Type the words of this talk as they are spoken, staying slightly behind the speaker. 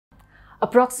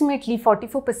Approximately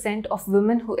 44% of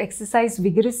women who exercise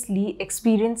vigorously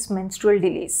experience menstrual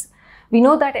delays. We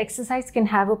know that exercise can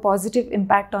have a positive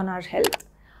impact on our health.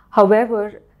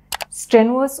 However,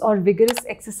 strenuous or vigorous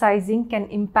exercising can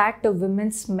impact a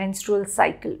woman's menstrual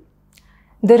cycle.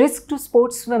 The risk to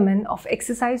sportswomen of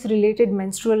exercise-related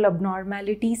menstrual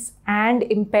abnormalities and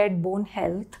impaired bone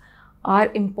health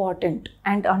are important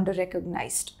and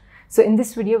under-recognized. So in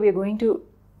this video, we are going to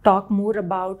talk more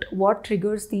about what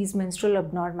triggers these menstrual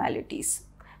abnormalities.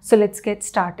 So let's get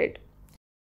started.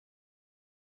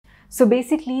 So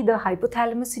basically, the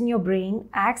hypothalamus in your brain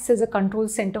acts as a control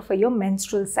center for your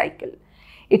menstrual cycle.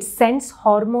 It sends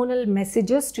hormonal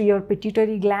messages to your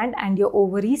pituitary gland and your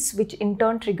ovaries, which in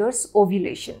turn triggers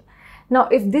ovulation. Now,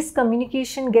 if this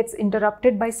communication gets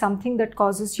interrupted by something that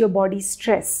causes your body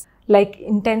stress, like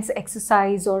intense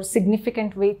exercise or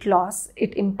significant weight loss,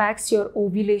 it impacts your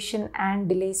ovulation and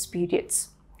delays periods.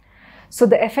 So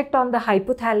the effect on the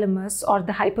hypothalamus or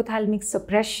the hypothalamic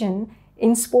suppression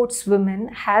in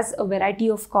sportswomen has a variety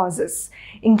of causes,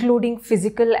 including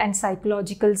physical and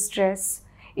psychological stress,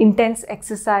 intense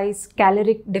exercise,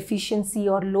 caloric deficiency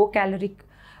or low caloric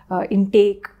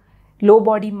intake, low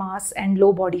body mass, and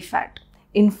low body fat.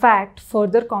 In fact,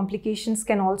 further complications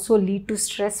can also lead to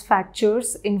stress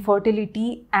fractures,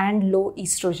 infertility, and low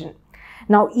estrogen.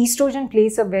 Now, estrogen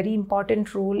plays a very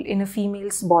important role in a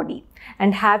female's body,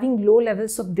 and having low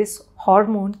levels of this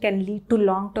hormone can lead to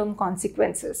long-term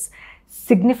consequences,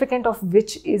 significant of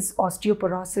which is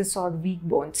osteoporosis or weak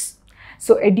bones.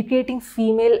 So educating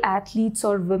female athletes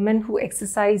or women who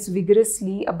exercise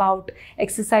vigorously about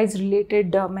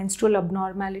exercise-related menstrual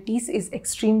abnormalities is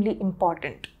extremely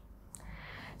important.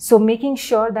 So making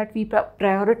sure that we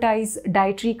prioritize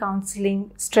dietary counseling,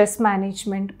 stress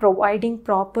management, providing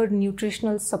proper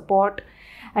nutritional support,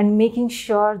 and making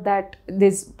sure that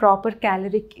there's proper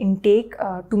caloric intake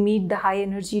to meet the high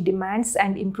energy demands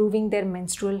and improving their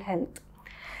menstrual health.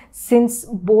 Since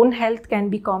bone health can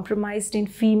be compromised in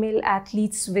female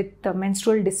athletes with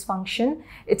menstrual dysfunction,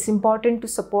 it's important to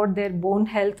support their bone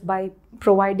health by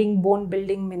providing bone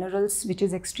building minerals, which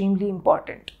is extremely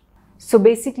important. So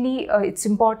basically, it's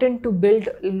important to build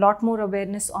a lot more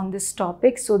awareness on this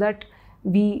topic so that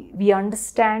we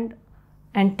understand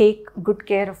and take good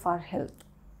care of our health.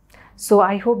 So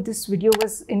I hope this video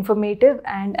was informative,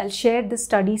 and I'll share the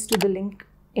studies to the link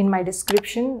in my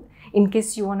description in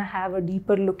case you want to have a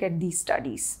deeper look at these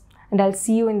studies. And I'll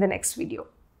see you in the next video.